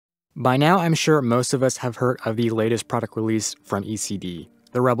By now, I'm sure most of us have heard of the latest product release from ECD,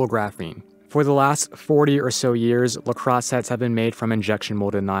 the Rebel Graphene. For the last 40 or so years, lacrosse heads have been made from injection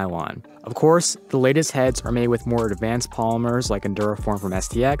molded nylon. Of course, the latest heads are made with more advanced polymers like EnduraForm from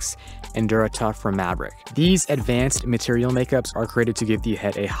STX and DuraTough from Maverick. These advanced material makeups are created to give the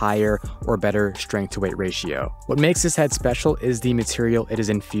head a higher or better strength to weight ratio. What makes this head special is the material it is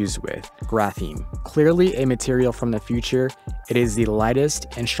infused with, graphene. Clearly a material from the future, it is the lightest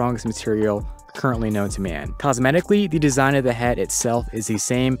and strongest material currently known to man. Cosmetically, the design of the head itself is the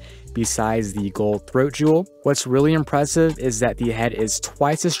same besides the gold throat jewel. What's really impressive is that the head is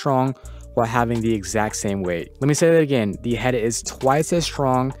twice as strong while having the exact same weight. Let me say that again, the head is twice as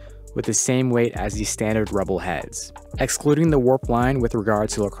strong with the same weight as the standard Rebel heads. Excluding the warp line with regard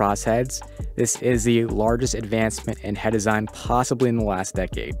to lacrosse heads, this is the largest advancement in head design possibly in the last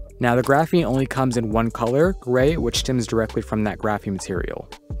decade. Now the graphene only comes in one color, gray, which stems directly from that graphene material.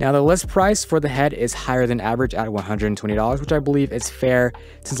 Now the list price for the head is higher than average at $120, which I believe is fair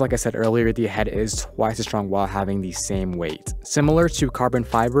since, like I said earlier, the head is twice as strong while having the same weight. Similar to carbon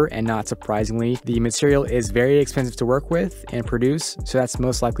fiber, and not surprisingly, the material is very expensive to work with and produce, so that's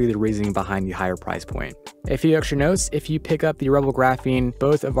most likely the reasoning behind the higher price point. A few extra notes: if you pick up the Rebel Graphene,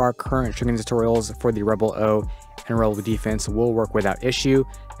 both of our current stringing tutorials for the Rebel O and Rebel Defense will work without issue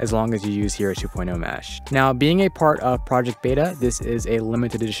as long as you use Hero 2.0 mesh. Now, being a part of Project Beta, this is a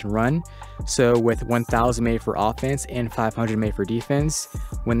limited edition run, so with 1000 made for offense and 500 made for defense,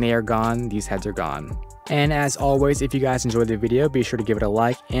 when they are gone, these heads are gone. And as always, if you guys enjoyed the video, be sure to give it a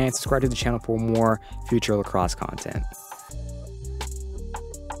like and subscribe to the channel for more future lacrosse content.